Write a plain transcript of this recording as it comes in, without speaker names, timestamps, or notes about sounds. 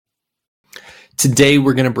Today,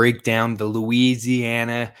 we're going to break down the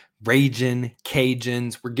Louisiana Ragin'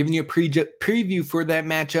 Cajuns. We're giving you a preview for that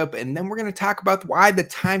matchup, and then we're going to talk about why the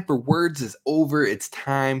time for words is over. It's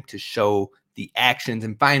time to show the actions.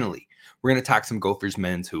 And finally, we're going to talk some Gophers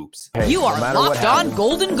men's hoops. Hey, You are Locked On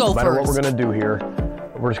Golden Gophers. No matter what we're going to do here,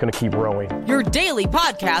 we're just going to keep rowing. Your daily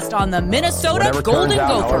podcast on the Minnesota Whatever Golden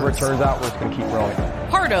Gophers. However it turns out, we're just going to keep rowing.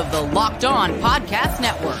 Part of the Locked On Podcast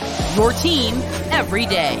Network. Your team every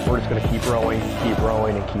day. We're just going to keep rowing,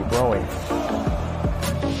 and keep rowing.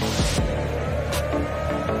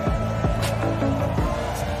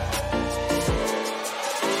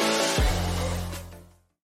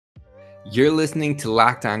 You're listening to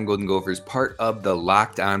Locked On Golden Gophers, part of the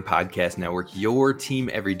Locked On Podcast Network, your team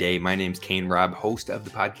every day. My name's Kane Robb, host of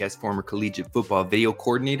the podcast, former collegiate football video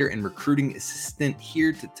coordinator and recruiting assistant,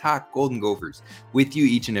 here to talk Golden Gophers with you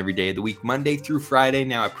each and every day of the week, Monday through Friday.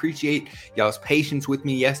 Now, I appreciate y'all's patience with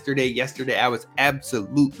me yesterday. Yesterday, I was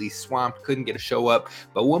absolutely swamped, couldn't get a show up,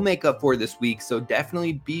 but we'll make up for this week. So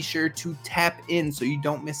definitely be sure to tap in so you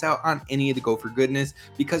don't miss out on any of the Gopher goodness,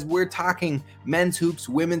 because we're talking men's hoops,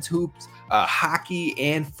 women's hoops, hockey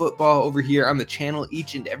and football over here on the channel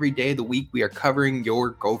each and every day of the week. We are covering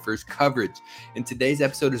your Gophers coverage. And today's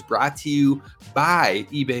episode is brought to you by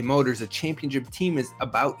eBay Motors. A championship team is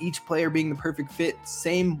about each player being the perfect fit.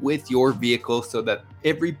 Same with your vehicle, so that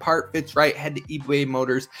every part fits right. Head to eBay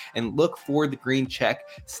Motors and look for the green check.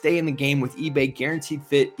 Stay in the game with eBay Guaranteed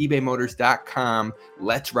Fit, ebaymotors.com.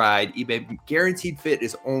 Let's ride. eBay Guaranteed Fit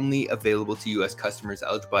is only available to U.S. customers.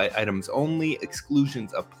 Eligible items only.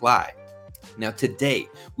 Exclusions apply. Now, today,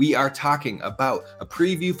 we are talking about a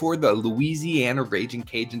preview for the Louisiana Ragin'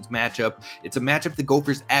 Cajuns matchup. It's a matchup the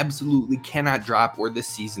Gophers absolutely cannot drop, or this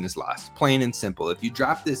season is lost. Plain and simple. If you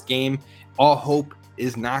drop this game, all hope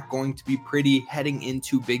is not going to be pretty heading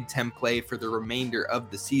into Big Ten play for the remainder of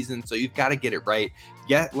the season. So you've got to get it right.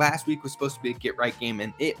 Yeah, last week was supposed to be a get-right game,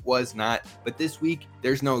 and it was not. But this week,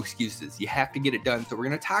 there's no excuses. You have to get it done. So we're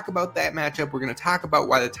going to talk about that matchup. We're going to talk about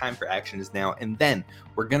why the time for action is now. And then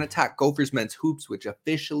we're going to talk Gophers men's hoops, which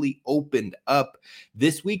officially opened up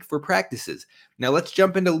this week for practices. Now, let's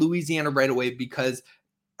jump into Louisiana right away, because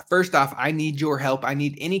first off, I need your help. I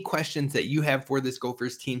need any questions that you have for this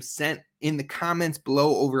Gophers team sent in the comments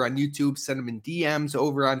below over on YouTube. Send them in DMs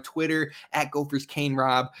over on Twitter at Gophers Kane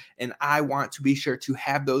Robb. And I want to be sure to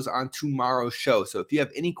have those on tomorrow's show. So if you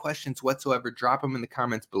have any questions whatsoever, drop them in the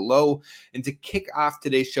comments below. And to kick off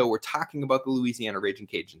today's show, we're talking about the Louisiana Ragin'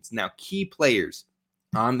 Cajuns. Now, key players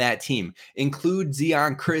on that team include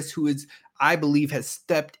Zion Chris, who is, I believe, has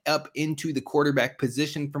stepped up into the quarterback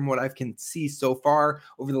position from what I can see so far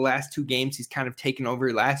over the last two games. He's kind of taken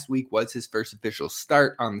over. Last week was his first official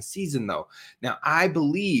start on the season, though. Now, I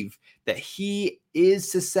believe that he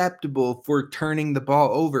is susceptible for turning the ball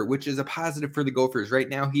over, which is a positive for the Gophers. Right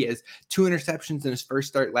now, he has 2 interceptions in his first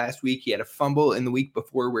start last week. He had a fumble in the week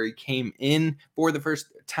before where he came in for the first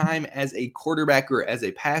time as a quarterback or as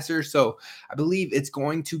a passer. So I believe it's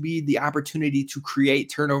going to be the opportunity to create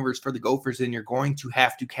turnovers for the Gophers, and you're going to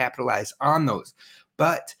have to capitalize on those.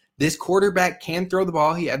 But this quarterback can throw the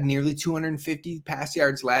ball. He had nearly 250 pass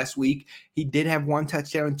yards last week. He did have 1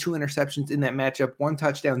 touchdown and 2 interceptions in that matchup. 1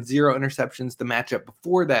 touchdown, 0 interceptions the matchup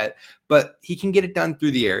before that. But he can get it done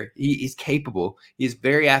through the air. He's capable. He is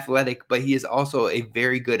very athletic, but he is also a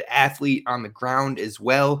very good athlete on the ground as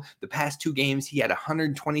well. The past 2 games, he had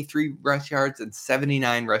 123 rush yards and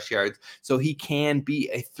 79 rush yards. So he can be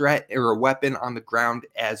a threat or a weapon on the ground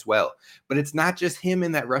as well. But it's not just him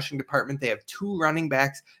in that rushing department. They have 2 running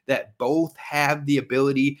backs that both have the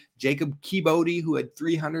ability. Jacob Kibodi, who had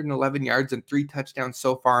 311 yards and 3 touchdowns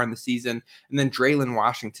so far in the season, and then Draylon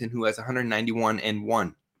Washington, who has 191 and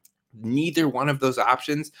 1. Neither one of those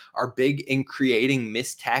options are big in creating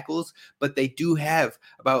missed tackles, but they do have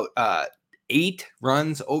about 8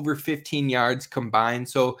 runs over 15 yards combined.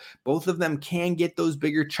 So both of them can get those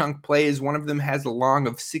bigger chunk plays. One of them has a long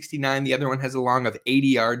of 69. The other one has a long of 80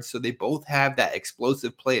 yards. So they both have that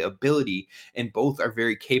explosive play ability, and both are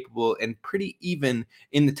very capable and pretty even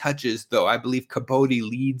in the touches, though I believe Kibodi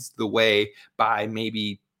leads the way by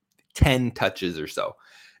maybe 10 touches or so.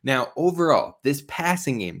 Now, overall, this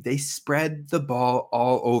passing game, they spread the ball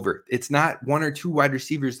all over. It's not 1 or 2 wide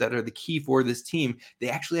receivers that are the key for this team. They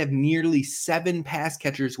actually have nearly 7 pass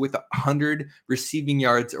catchers with 100 receiving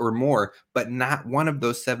yards or more, but not one of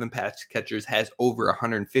those 7 pass catchers has over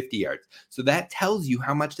 150 yards. So that tells you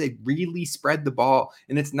how much they really spread the ball.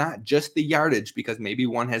 And it's not just the yardage, because maybe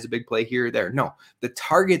one has a big play here or there. No, the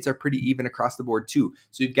targets are pretty even across the board too.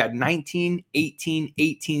 So you've got 19, 18,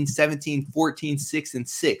 18, 17, 14, 6, and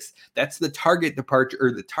 6. That's the target departure,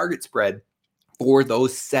 or the target spread for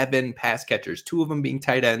those 7 pass catchers, 2 of them being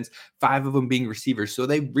tight ends, 5 of them being receivers. So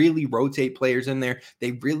they really rotate players in there.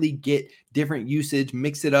 They really get different usage,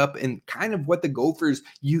 mix it up, and kind of what the Gophers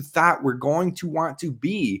you thought were going to want to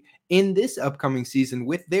be in this upcoming season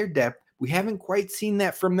with their depth. We haven't quite seen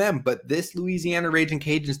that from them, but this Louisiana Raging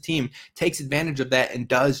Cajuns team takes advantage of that and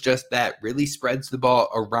does just that, really spreads the ball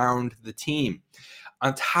around the team.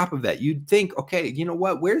 On top of that, you'd think, okay, you know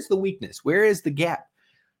what? Where's the weakness? Where is the gap?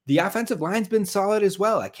 The offensive line's been solid as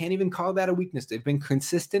well. I can't even call that a weakness. They've been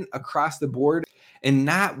consistent across the board, and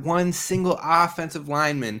not one single offensive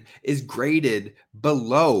lineman is graded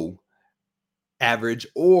below average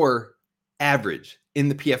or average in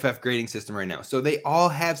the PFF grading system right now. So they all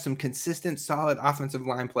have some consistent, solid offensive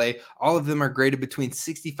line play. All of them are graded between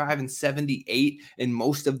 65 and 78, and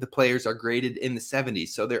most of the players are graded in the 70s.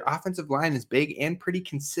 So their offensive line is big and pretty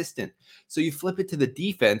consistent. So you flip it to the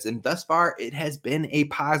defense, and thus far it has been a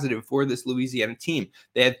positive for this Louisiana team.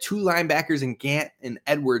 They have 2 linebackers in Gant and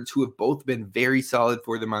Edwards who have both been very solid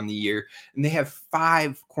for them on the year, and they have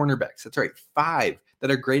 5 cornerbacks. That's right, 5 that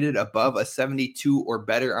are graded above a 72 or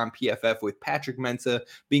better on PFF, with Patrick Mensah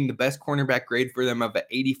being the best cornerback grade for them of an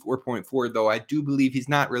 84.4, though I do believe he's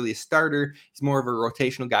not really a starter. He's more of a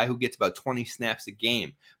rotational guy who gets about 20 snaps a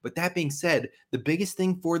game. But that being said, the biggest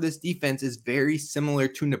thing for this defense is very similar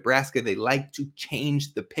to Nebraska. They like to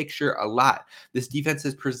change the picture a lot. This defense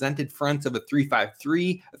has presented fronts of a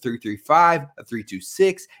 3-5-3, a 3-3-5, a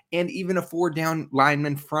 3-2-6, and even a 4-down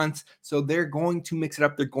lineman front. So they're going to mix it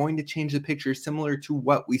up. They're going to change the picture similar to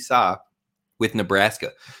what we saw with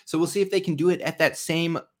Nebraska. So we'll see if they can do it at that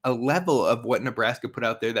same level of what Nebraska put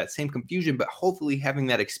out there, that same confusion, but hopefully having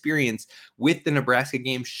that experience with the Nebraska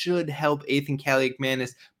game should help Ethan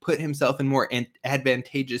Kaliakmanis put himself in more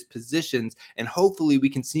advantageous positions, and hopefully we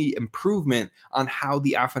can see improvement on how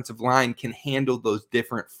the offensive line can handle those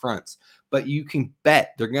different fronts. But you can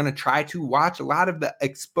bet they're going to try to watch a lot of the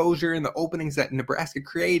exposure and the openings that Nebraska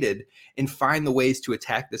created and find the ways to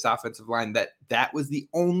attack this offensive line. That was the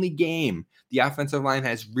only game the offensive line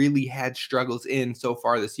has really had struggles in so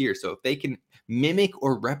far this year. So if they can mimic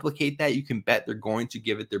or replicate that, you can bet they're going to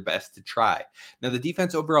give it their best to try. Now, the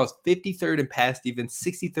defense overall is 53rd in pass defense,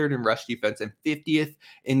 63rd in rush defense, and 50th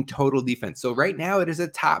in total defense. So right now it is a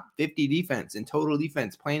top 50 defense in total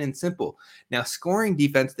defense, plain and simple. Now, scoring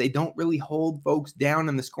defense, they don't really hold folks down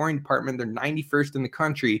in the scoring department. They're 91st in the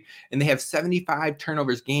country, and they have 75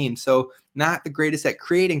 turnovers gained. So not the greatest at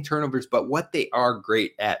creating turnovers, but what they are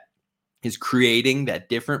great at is creating that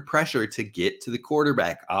different pressure to get to the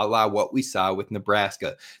quarterback, a la what we saw with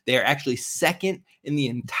Nebraska. They are actually 2nd in the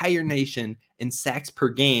entire nation in sacks per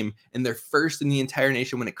game, and they're 1st in the entire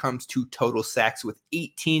nation when it comes to total sacks, with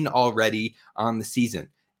 18 already on the season.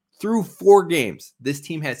 Through 4 games, this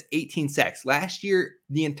team has 18 sacks. Last year,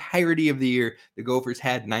 the entirety of the year, the Gophers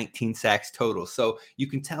had 19 sacks total. So you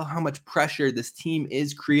can tell how much pressure this team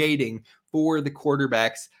is creating for the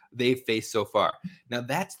quarterbacks they've faced so far. Now,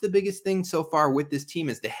 that's the biggest thing so far with this team,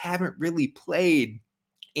 is they haven't really played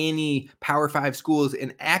any Power 5 schools,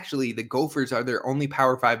 and actually the Gophers are their only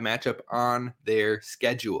Power 5 matchup on their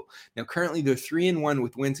schedule. Now, currently they're 3-1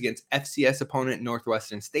 with wins against FCS opponent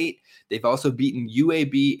Northwestern State. They've also beaten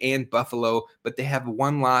UAB and Buffalo, but they have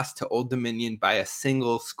 1 loss to Old Dominion by a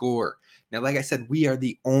single score. Now, like I said, we are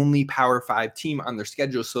the only Power 5 team on their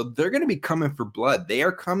schedule, so they're going to be coming for blood. They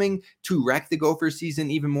are coming to wreck the Gophers season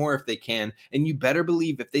even more if they can, and you better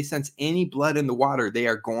believe if they sense any blood in the water, they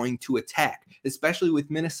are going to attack, especially with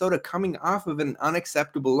Minnesota coming off of an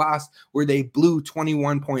unacceptable loss where they blew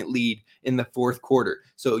 21-point lead in the 4th quarter.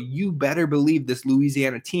 So you better believe this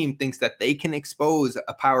Louisiana team thinks that they can expose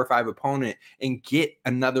a Power 5 opponent and get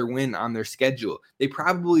another win on their schedule. They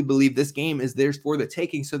probably believe this game is theirs for the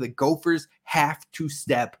taking, so the Gophers have to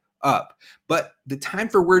step up. But the time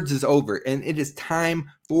for words is over, and it is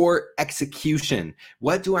time for execution.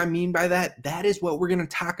 What do I mean by that? That is what we're going to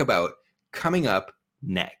talk about coming up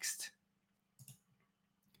next.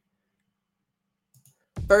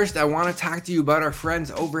 First, I want to talk to you about our friends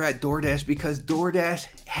over at DoorDash, because DoorDash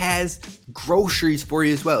has groceries for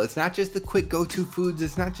you as well. It's not just the quick go-to foods.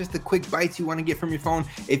 It's not just the quick bites you want to get from your phone.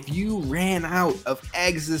 If you ran out of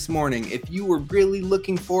eggs this morning, if you were really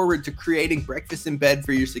looking forward to creating breakfast in bed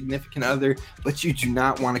for your significant other, but you do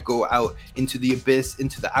not want to go out into the abyss,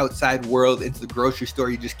 into the outside world, into the grocery store,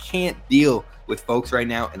 you just can't deal with folks right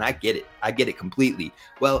now, and I get it. I get it completely.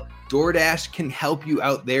 Well, DoorDash can help you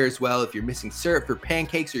out there as well. If you're missing syrup for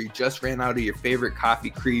pancakes, or you just ran out of your favorite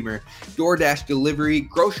coffee creamer, DoorDash delivery,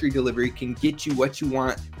 grocery delivery can get you what you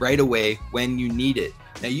want right away when you need it.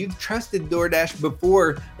 Now, you've trusted DoorDash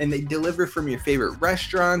before, and they deliver from your favorite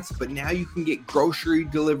restaurants, but now you can get grocery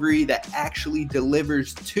delivery that actually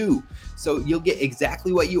delivers too. So you'll get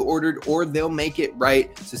exactly what you ordered, or they'll make it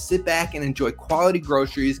right. So sit back and enjoy quality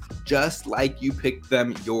groceries just like you picked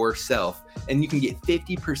them yourself. And you can get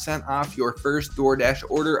 50% off your first DoorDash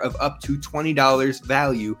order of up to $20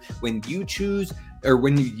 value when you use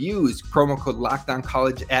promo code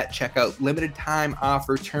LockedOnCollege at checkout. Limited time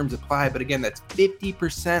offer, terms apply. But again, that's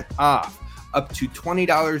 50% off, up to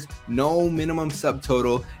 $20, no minimum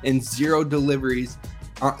subtotal, and zero delivery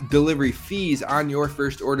fees on your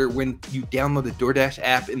first order when you download the DoorDash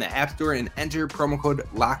app in the App Store and enter promo code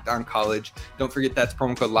LockedOnCollege. Don't forget, that's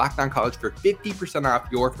promo code LockedOnCollege for 50% off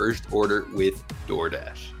your first order with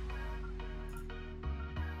DoorDash.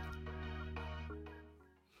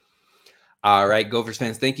 All right, Gophers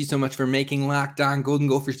fans, thank you so much for making Locked On Golden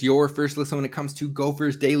Gophers your first listen when it comes to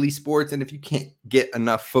Gophers daily sports. And if you can't get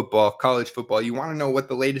enough football, college football, you want to know what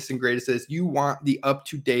the latest and greatest is, you want the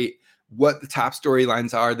up-to-date, what the top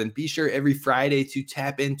storylines are, then be sure every Friday to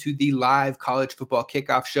tap into the live college football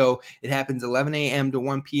kickoff show. It happens 11 a.m. to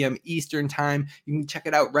 1 p.m. Eastern time. You can check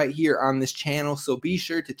it out right here on this channel. So be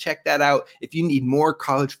sure to check that out if you need more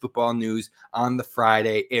college football news on the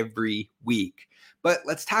Friday every week. But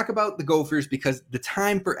let's talk about the Gophers, because the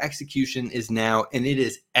time for execution is now, and it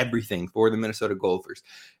is everything for the Minnesota Gophers.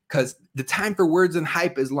 Because the time for words and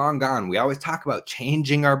hype is long gone. We always talk about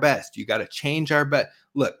changing our best. You got to change our best.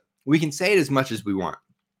 Look, we can say it as much as we want.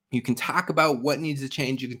 You can talk about what needs to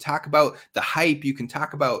change. You can talk about the hype. You can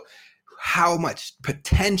talk about how much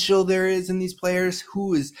potential there is in these players,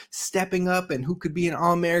 who is stepping up and who could be an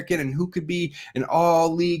All-American and who could be an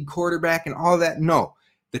all-league quarterback and all that. No,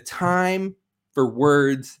 the time for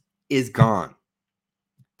words is gone.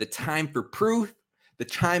 The time for proof, the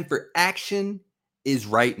time for action is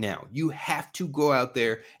right now. You have to go out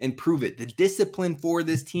there and prove it. The discipline for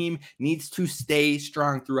this team needs to stay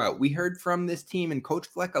strong throughout. We heard from this team and Coach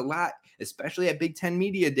Fleck a lot, especially at Big Ten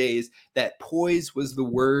Media Days, that poise was the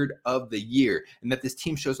word of the year, and that this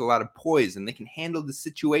team shows a lot of poise and they can handle the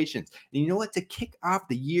situations. And you know what? To kick off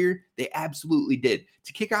the year, they absolutely did.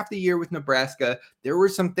 To kick off the year with Nebraska, there were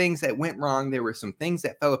some things that went wrong. There were some things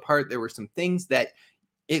that fell apart. There were some things that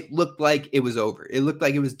it looked like it was over. It looked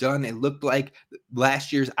like it was done. It looked like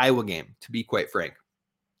last year's Iowa game, to be quite frank.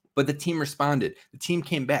 But the team responded. The team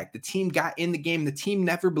came back. The team got in the game. The team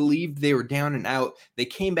never believed they were down and out. They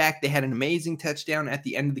came back. They had an amazing touchdown at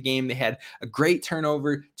the end of the game. They had a great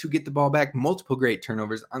turnover to get the ball back, multiple great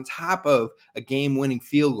turnovers on top of a game-winning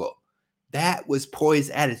field goal. That was poise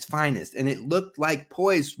at its finest, and it looked like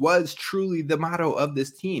poise was truly the motto of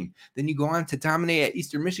this team. Then you go on to dominate at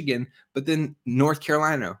Eastern Michigan, but then North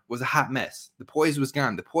Carolina was a hot mess. The poise was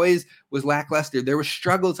gone. The poise was lackluster. There were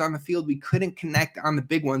struggles on the field. We couldn't connect on the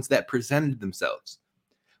big ones that presented themselves.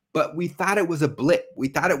 But we thought it was a blip. We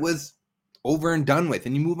thought it was over and done with.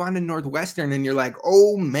 And you move on to Northwestern and you're like,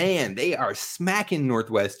 oh man, they are smacking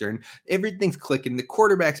Northwestern. Everything's clicking. The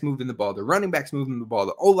quarterback's moving the ball. The running back's moving the ball.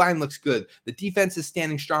 The O-line looks good. The defense is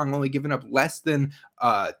standing strong, only giving up less than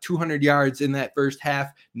 200 yards in that first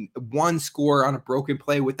half. One score on a broken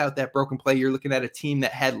play. Without that broken play, you're looking at a team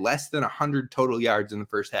that had less than 100 total yards in the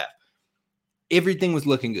first half. Everything was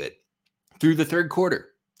looking good. Through the third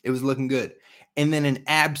quarter, it was looking good. And then an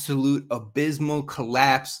absolute abysmal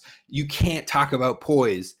collapse. You can't talk about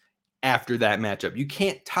poise after that matchup. You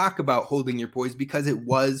can't talk about holding your poise because it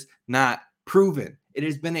was not proven. It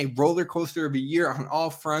has been a roller coaster of a year on all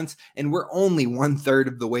fronts, and we're only 1/3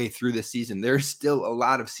 of the way through the season. There's still a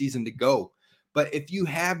lot of season to go. But if you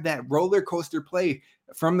have that roller coaster play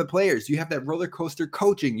from the players, you have that roller coaster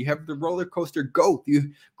coaching, you have the roller coaster growth,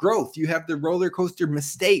 you have the roller coaster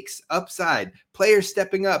mistakes, upside, players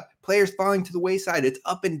stepping up, players falling to the wayside. It's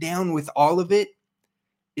up and down with all of it.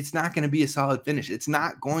 It's not going to be a solid finish. It's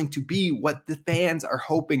not going to be what the fans are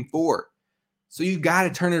hoping for. So you've got to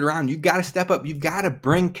turn it around. You've got to step up. You've got to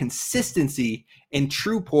bring consistency and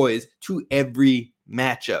true poise to every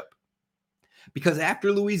matchup. Because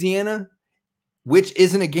after Louisiana, which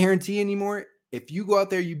isn't a guarantee anymore, if you go out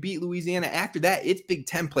there, you beat Louisiana, after that, it's Big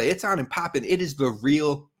Ten play. It's on and popping. It is the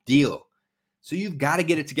real deal. So you've got to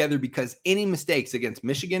get it together, because any mistakes against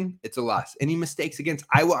Michigan, it's a loss. Any mistakes against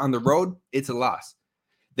Iowa on the road, it's a loss.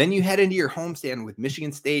 Then you head into your homestand with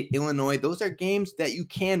Michigan State, Illinois. Those are games that you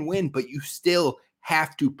can win, but you still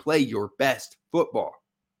have to play your best football.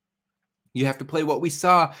 You have to play what we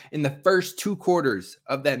saw in the first 2 quarters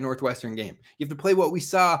of that Northwestern game. You have to play what we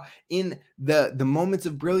saw in the moments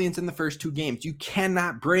of brilliance in the first 2 games. You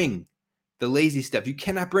cannot bring the lazy stuff. You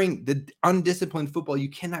cannot bring the undisciplined football. You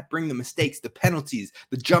cannot bring the mistakes, the penalties,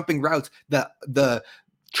 the jumping routes, the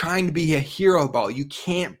trying to be a hero ball. You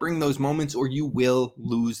can't bring those moments or you will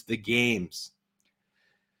lose the games.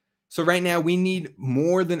 So right now we need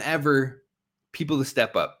more than ever people to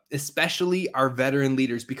step up, especially our veteran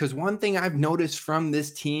leaders, because one thing I've noticed from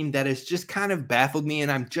this team that has just kind of baffled me, and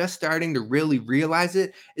I'm just starting to really realize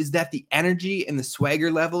it, is that the energy and the swagger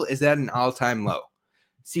level is at an all-time low.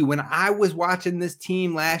 See, when I was watching this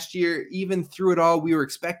team last year, even through it all, we were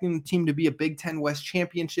expecting the team to be a Big Ten West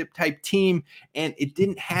championship type team, and it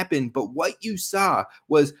didn't happen. But what you saw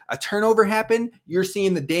was a turnover happen. You're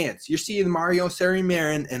seeing the dance. You're seeing Mario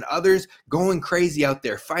Sarimarin and others going crazy out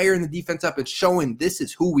there, firing the defense up and showing this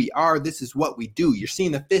is who we are. This is what we do. You're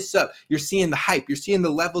seeing the fists up. You're seeing the hype. You're seeing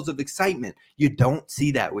the levels of excitement. You don't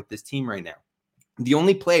see that with this team right now. The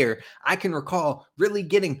only player I can recall really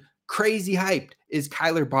getting crazy hyped is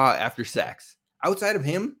Kyler Baugh after sacks. Outside of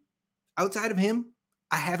him,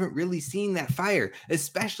 I haven't really seen that fire,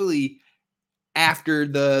 especially after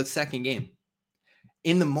the second game.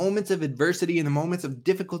 In the moments of adversity, in the moments of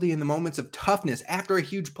difficulty, in the moments of toughness, after a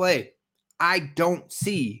huge play, I don't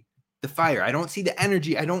see the fire. I don't see the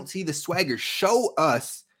energy. I don't see the swagger. Show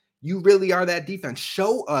us you really are that defense.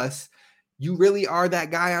 Show us you really are that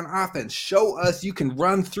guy on offense. Show us you can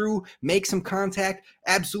run through, make some contact,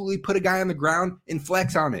 absolutely put a guy on the ground and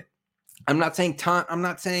flex on it. I'm not saying taunt. I'm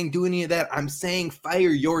not saying do any of that. I'm saying fire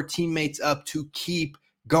your teammates up to keep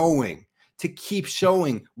going, to keep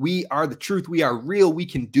showing we are the truth. We are real. We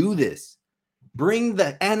can do this. Bring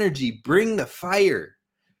the energy, bring the fire.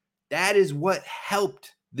 That is what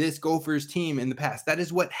helped this Gophers team in the past. That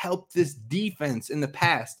is what helped this defense in the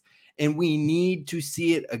past. And we need to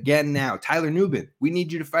see it again now. Tyler Nubin, we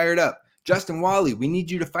need you to fire it up. Justin Wally, we need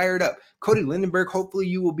you to fire it up. Cody Lindenberg, hopefully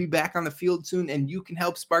you will be back on the field soon and you can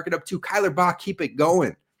help spark it up too. Kyler Baugh, keep it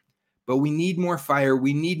going. But we need more fire.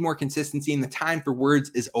 We need more consistency, and the time for words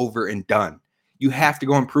is over and done. You have to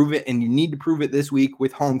go and prove it, and you need to prove it this week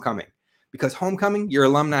with homecoming. Because homecoming, your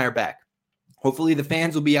alumni are back. Hopefully the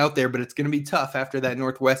fans will be out there, but it's going to be tough after that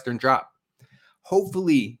Northwestern drop.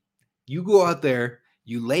 Hopefully you go out there,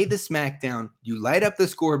 you lay the smack down, you light up the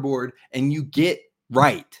scoreboard, and you get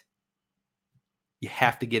right. You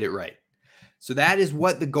have to get it right. So that is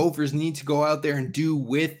what the Gophers need to go out there and do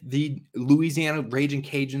with the Louisiana Raging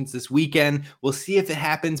Cajuns this weekend. We'll see if it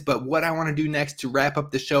happens, but what I want to do next to wrap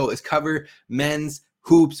up the show is cover men's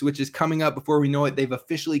hoops, which is coming up before we know it. They've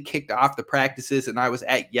officially kicked off the practices, and I was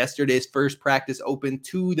at yesterday's first practice open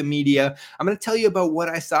to the media. I'm going to tell you about what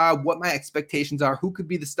I saw, what my expectations are, who could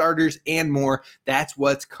be the starters, and more. That's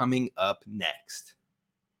what's coming up next.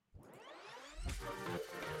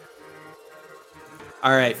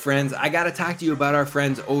 All right, friends, I got to talk to you about our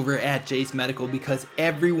friends over at Jace Medical, because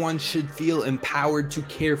everyone should feel empowered to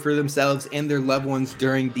care for themselves and their loved ones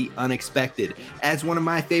during the unexpected. As one of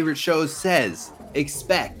my favorite shows says,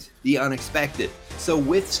 expect the unexpected. So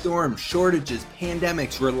with storms, shortages,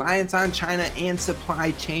 pandemics, reliance on China, and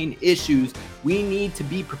supply chain issues, we need to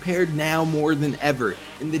be prepared now more than ever.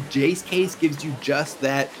 And the Jace case gives you just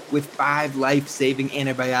that, with 5 life-saving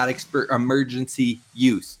antibiotics for emergency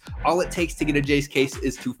use. All it takes to get a Jace case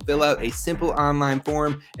is to fill out a simple online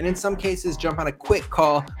form, and in some cases jump on a quick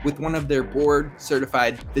call with one of their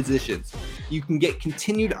board-certified physicians. You can get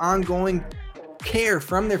continued ongoing care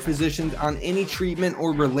from their physicians on any treatment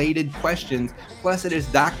or related questions. Plus, it is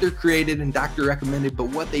doctor created and doctor recommended, but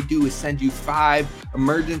what they do is send you 5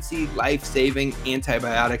 emergency life-saving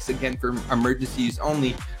antibiotics, again for emergency use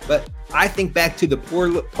only. But I think back to the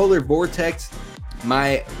polar vortex.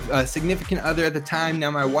 My significant other at the time,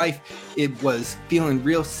 now my wife, it was feeling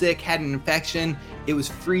real sick, had an infection. It was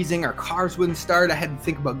freezing. Our cars wouldn't start. I had to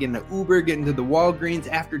think about getting an Uber, getting to the Walgreens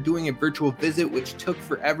after doing a virtual visit, which took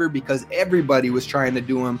forever because everybody was trying to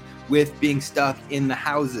do them with being stuck in the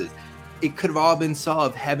houses. It could have all been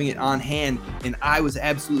solved having it on hand, and I was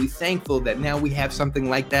absolutely thankful that now we have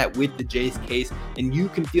something like that with the Jace case, and you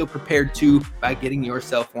can feel prepared too by getting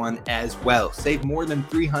yourself one as well. Save more than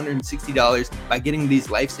 $360 by getting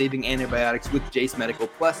these life-saving antibiotics with Jace Medical,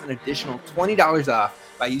 plus an additional $20 off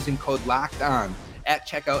by using code LOCKEDON at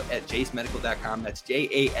checkout at jacemedical.com. That's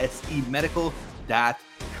JASE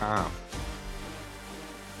medical.com.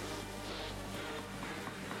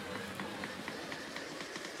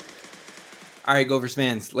 All right, Gophers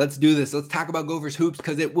fans, let's do this. Let's talk about Gophers hoops,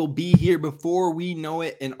 because it will be here before we know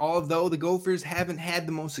it. And although the Gophers haven't had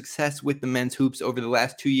the most success with the men's hoops over the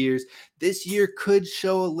last 2 years, this year could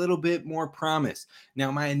show a little bit more promise.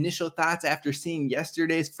 Now, my initial thoughts after seeing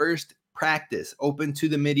yesterday's first practice open to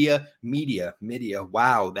the media,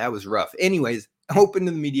 wow, that was rough. Anyways, open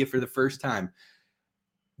to the media for the first time.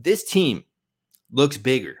 This team looks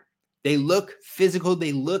bigger. They look physical.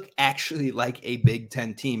 They look actually like a Big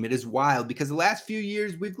Ten team. It is wild because the last few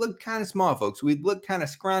years we've looked kind of small, folks. We've looked kind of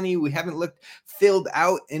scrawny. We haven't looked filled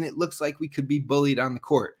out, and it looks like we could be bullied on the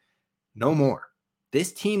court. No more.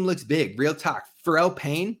 This team looks big. Real talk. Pharrell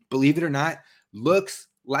Payne, believe it or not, looks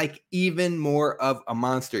like even more of a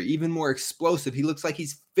monster, even more explosive. He looks like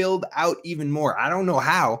he's filled out even more. I don't know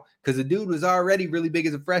how, because the dude was already really big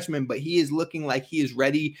as a freshman, but he is looking like he is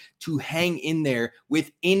ready to hang in there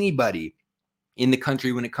with anybody in the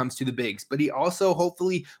country when it comes to the bigs. But he also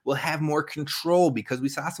hopefully will have more control because we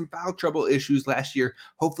saw some foul trouble issues last year.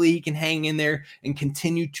 Hopefully he can hang in there and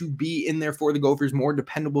continue to be in there for the Gophers, more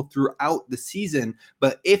dependable throughout the season.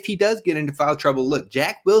 But if he does get into foul trouble, look,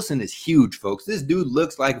 Jack Wilson is huge, folks. This dude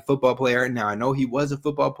looks like a football player. Now, I know he was a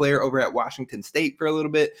football player over at Washington State for a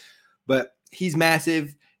little bit, but he's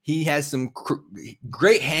massive. He has some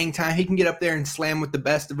great hang time. He can get up there and slam with the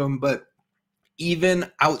best of them, but even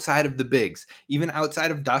outside of the bigs, even outside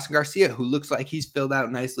of Dawson Garcia, who looks like he's filled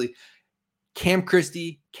out nicely, Cam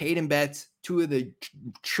Christie, Caden Betts, two of the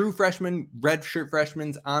true freshmen, redshirt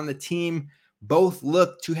freshmen on the team, both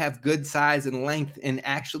look to have good size and length and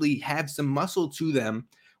actually have some muscle to them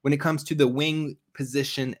when it comes to the wing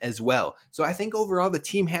position as well. So I think overall the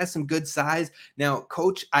team has some good size. Now,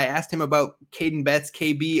 Coach, I asked him about Caden Betts,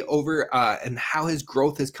 KB, over and how his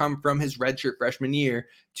growth has come from his redshirt freshman year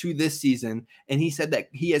to this season. And he said that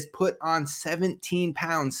he has put on 17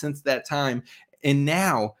 pounds since that time. And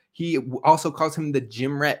now he also calls him the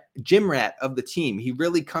gym rat of the team. He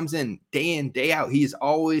really comes in, day out. He is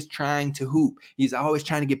always trying to hoop. He's always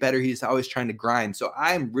trying to get better. He's always trying to grind. So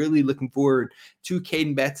I'm really looking forward to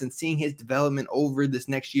Caden Betts and seeing his development over this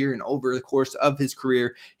next year and over the course of his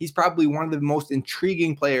career. He's probably one of the most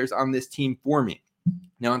intriguing players on this team for me.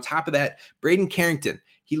 Now, on top of that, Braden Carrington,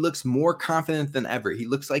 he looks more confident than ever. He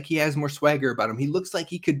looks like he has more swagger about him. He looks like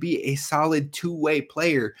he could be a solid two-way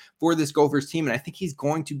player for this Gophers team, and I think he's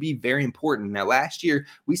going to be very important. Now, last year,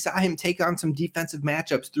 we saw him take on some defensive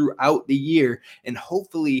matchups throughout the year, and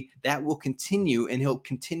hopefully that will continue, and he'll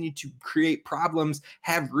continue to create problems,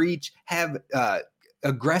 have reach, have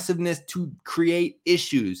aggressiveness to create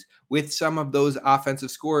issues with some of those offensive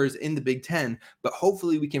scorers in the Big Ten, but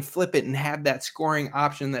hopefully we can flip it and have that scoring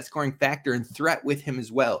option, that scoring factor and threat with him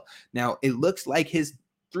as well. Now, it looks like his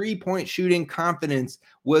three-point shooting confidence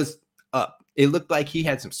was up. It looked like he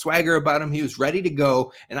had some swagger about him. He was ready to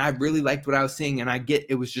go, and I really liked what I was seeing, and I get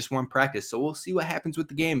it was just one practice, so we'll see what happens with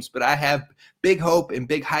the games, but I have big hope and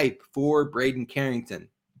big hype for Braden Carrington.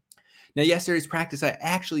 Now, yesterday's practice, I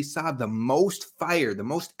actually saw the most fire, the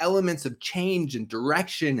most elements of change and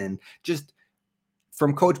direction and just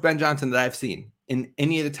from Coach Ben Johnson that I've seen in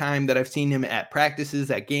any of the time that I've seen him at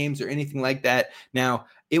practices, at games, or anything like that. Now,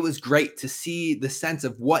 it was great to see the sense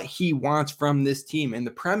of what he wants from this team. And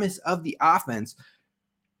the premise of the offense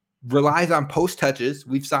relies on post touches.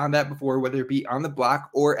 We've saw that before, whether it be on the block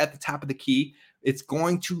or at the top of the key. It's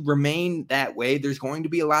going to remain that way. There's going to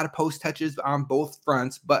be a lot of post touches on both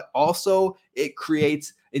fronts, but also it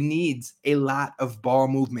needs a lot of ball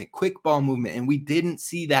movement, quick ball movement. And we didn't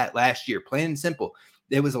see that last year, plain and simple.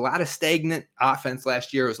 There was a lot of stagnant offense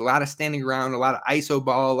last year. It was a lot of standing around, a lot of ISO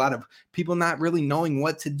ball, a lot of people not really knowing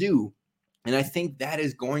what to do. And I think that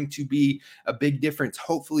is going to be a big difference,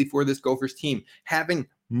 hopefully, for this Gophers team. Having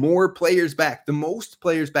more players back, the most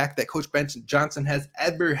players back that Coach Ben Johnson has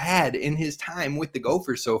ever had in his time with the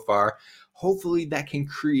Gophers so far. Hopefully that can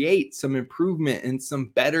create some improvement and some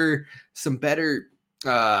better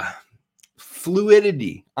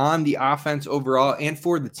fluidity on the offense overall and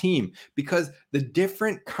for the team, because the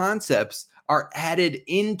different concepts are added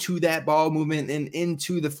into that ball movement and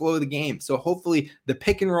into the flow of the game. So hopefully the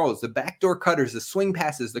pick and rolls, the backdoor cutters, the swing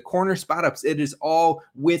passes, the corner spot ups, it is all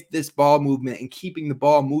with this ball movement and keeping the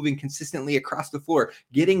ball moving consistently across the floor,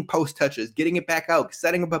 getting post touches, getting it back out,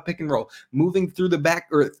 setting up a pick and roll, moving through the back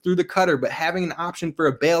or through the cutter, but having an option for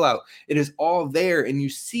a bailout. It is all there and you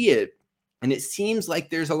see it. And it seems like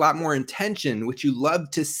there's a lot more intention, which you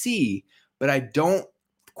love to see, but I don't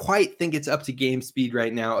quite think it's up to game speed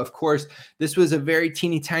right now. Of course, this was a very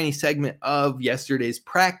teeny tiny segment of yesterday's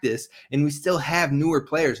practice, and we still have newer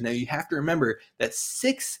players. Now, you have to remember that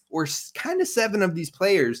 6 or kind of 7 of these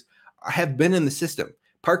players have been in the system.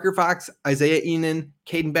 Parker Fox, Isaiah Enan,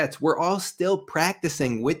 Caden Betts, we're all still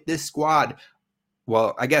practicing with this squad.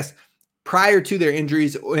 Well, I guess prior to their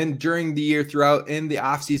injuries and during the year throughout in the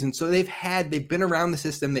offseason. So they've been around the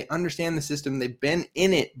system. They understand the system. They've been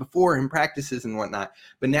in it before in practices and whatnot.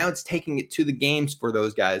 But now it's taking it to the games for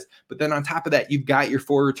those guys. But then on top of that, you've got your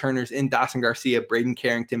 4 returners in Dawson Garcia, Braden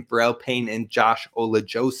Carrington, Pharrell Payne, and Josh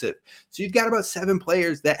Ola-Joseph. So you've got about 7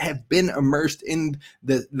 players that have been immersed in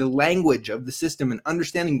the language of the system and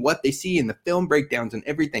understanding what they see in the film breakdowns and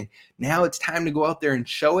everything. Now it's time to go out there and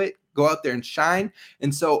show it, go out there and shine.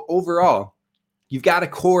 And so overall, you've got a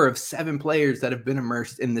core of 7 players that have been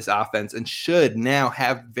immersed in this offense and should now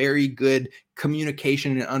have very good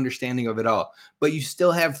communication and understanding of it all. But you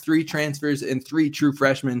still have 3 transfers and 3 true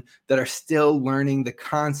freshmen that are still learning the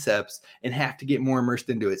concepts and have to get more immersed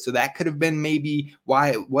into it. So that could have been maybe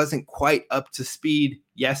why it wasn't quite up to speed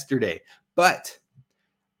yesterday. But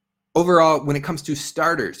overall, when it comes to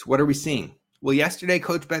starters, what are we seeing? Well, yesterday,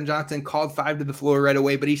 Coach Ben Johnson called 5 to the floor right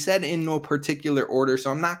away, but he said in no particular order,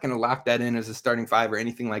 so I'm not going to lock that in as a starting 5 or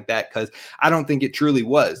anything like that because I don't think it truly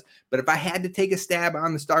was. But if I had to take a stab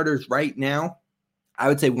on the starters right now, I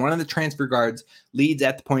would say one of the transfer guards leads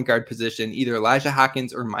at the point guard position, either Elijah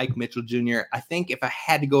Hawkins or Mike Mitchell Jr. I think if I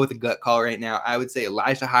had to go with a gut call right now, I would say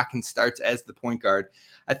Elijah Hawkins starts as the point guard.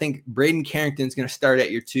 I think Braden Carrington is going to start at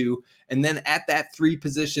your 2. And then at that 3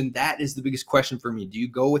 position, that is the biggest question for me. Do you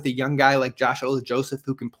go with a young guy like Josh Ola-Joseph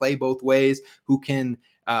who can play both ways, who can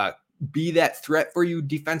be that threat for you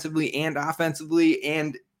defensively and offensively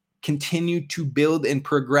and continue to build and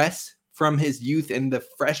progress from his youth and the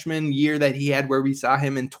freshman year that he had where we saw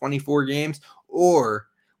him in 24 games? Or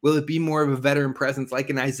will it be more of a veteran presence like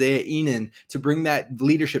an Isaiah Enan to bring that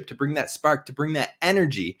leadership, to bring that spark, to bring that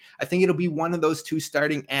energy? I think it'll be one of those 2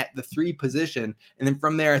 starting at the 3 position. And then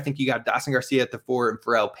from there, I think you got Dawson Garcia at the 4 and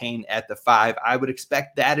Pharrell Payne at the 5. I would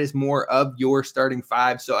expect that is more of your starting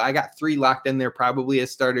 5. So I got 3 locked in there probably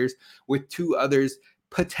as starters with 2 others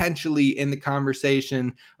potentially in the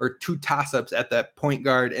conversation, or 2 toss-ups at that point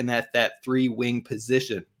guard and at that 3 wing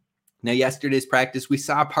position. Now, yesterday's practice, we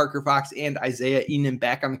saw Parker Fox and Isaiah Enan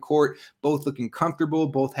back on the court, both looking comfortable,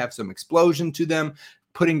 both have some explosion to them,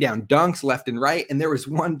 putting down dunks left and right. And there was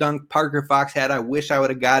one dunk Parker Fox had. I wish I would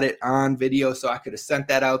have got it on video so I could have sent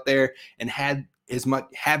that out there and have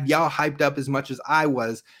y'all hyped up as much as I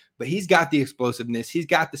was. But he's got the explosiveness, he's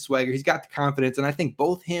got the swagger, he's got the confidence, and I think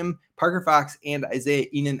both him, Parker Fox, and Isaiah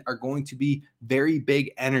Enan are going to be very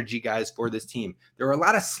big energy guys for this team. There were a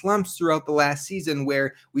lot of slumps throughout the last season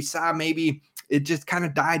where we saw maybe it just kind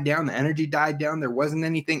of died down. The energy died down. There wasn't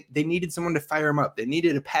anything. They needed someone to fire them up. They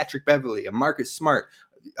needed a Patrick Beverly, a Marcus Smart,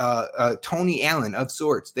 Tony Allen of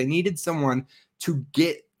sorts. They needed someone to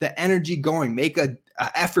get the energy going, make a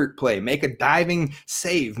effort play, make a diving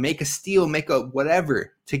save, make a steal, make a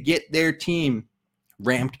whatever to get their team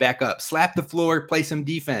ramped back up, slap the floor, play some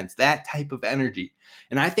defense, that type of energy.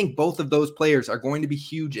 And I think both of those players are going to be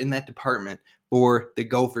huge in that department for the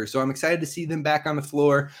Gophers. So I'm excited to see them back on the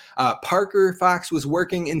floor. Parker Fox was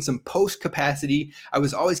working in some post capacity. I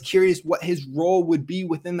was always curious what his role would be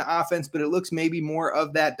within the offense, but it looks maybe more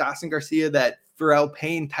of that Dawson Garcia, that Pharrell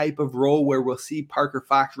Payne type of role where we'll see Parker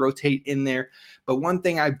Fox rotate in there. But one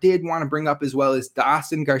thing I did want to bring up as well is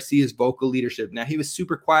Dawson Garcia's vocal leadership. Now, he was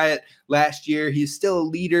super quiet last year. He's still a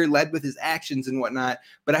leader, led with his actions and whatnot.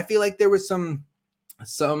 But I feel like there was some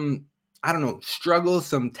I don't know, struggle,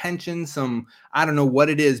 some tension, I don't know what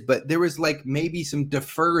it is, but there was like maybe some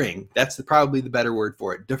deferring. That's probably the better word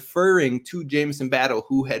for it. Deferring to Jamison Battle,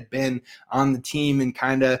 who had been on the team and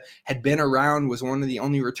kind of had been around, was one of the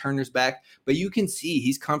only returners back. But you can see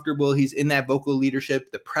he's comfortable. He's in that vocal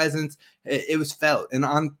leadership, the presence, it was felt. And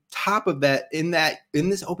on top of that, in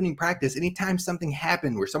this opening practice, anytime something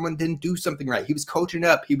happened where someone didn't do something right, he was coaching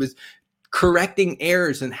up, he was correcting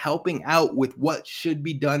errors and helping out with what should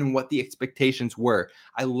be done and what the expectations were.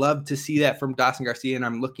 I love to see that from Dawson Garcia, and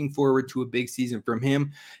I'm looking forward to a big season from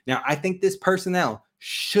him. Now, I think this personnel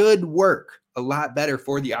should work a lot better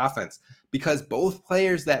for the offense because both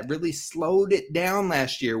players that really slowed it down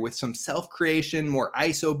last year with some self-creation, more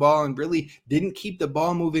ISO ball, and really didn't keep the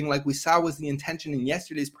ball moving like we saw was the intention in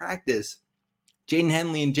yesterday's practice, Jaden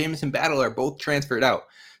Henley and Jamison Battle are both transferred out.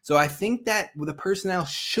 So I think that the personnel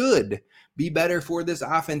should be better for this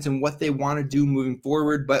offense and what they want to do moving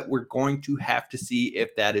forward, but we're going to have to see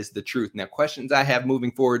if that is the truth. Now, questions I have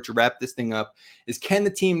moving forward to wrap this thing up is, can the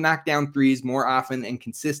team knock down threes more often and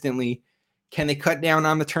consistently? Can they cut down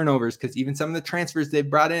on the turnovers? Because even some of the transfers they've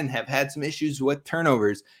brought in have had some issues with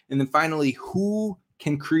turnovers. And then finally, who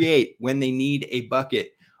can create when they need a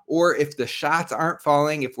bucket? Or if the shots aren't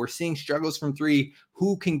falling, if we're seeing struggles from 3,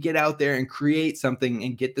 who can get out there and create something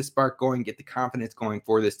and get the spark going, get the confidence going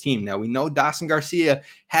for this team. Now, we know Dawson Garcia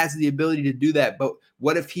has the ability to do that, but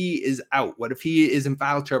what if he is out? What if he is in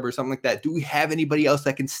foul trouble or something like that? Do we have anybody else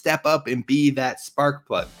that can step up and be that spark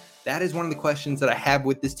plug? That is one of the questions that I have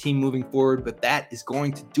with this team moving forward, but that is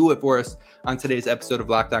going to do it for us on today's episode of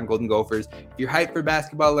Locked On Golden Gophers. If you're hyped for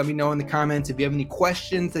basketball, let me know in the comments. If you have any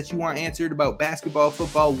questions that you want answered about basketball,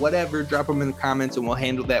 football, whatever, drop them in the comments and we'll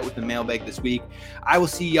handle that with the mailbag this week. I will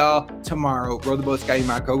see y'all tomorrow. Row the boat, Scotty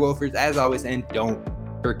Go Gophers, as always, and don't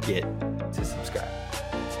forget